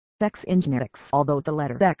Sex in genetics. Although the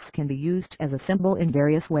letter X can be used as a symbol in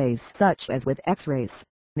various ways, such as with X-rays,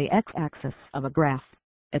 the X-axis of a graph,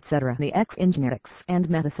 etc., the X in genetics and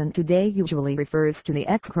medicine today usually refers to the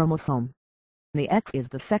X chromosome. The X is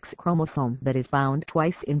the sex chromosome that is found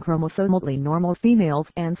twice in chromosomally normal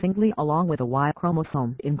females and singly along with a Y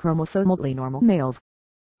chromosome in chromosomally normal males.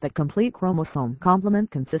 The complete chromosome complement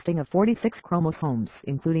consisting of 46 chromosomes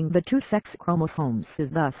including the two sex chromosomes is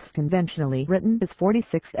thus conventionally written as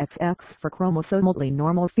 46XX for chromosomally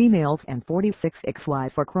normal females and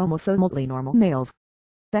 46XY for chromosomally normal males.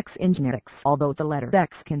 Sex in genetics. Although the letter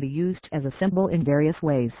X can be used as a symbol in various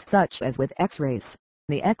ways such as with X-rays,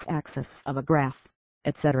 the X-axis of a graph,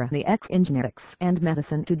 etc., the X in genetics and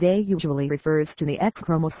medicine today usually refers to the X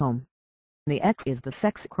chromosome. The X is the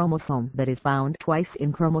sex chromosome that is found twice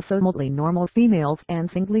in chromosomally normal females and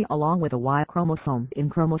singly along with a Y chromosome in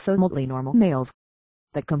chromosomally normal males.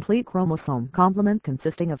 The complete chromosome complement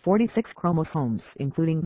consisting of 46 chromosomes including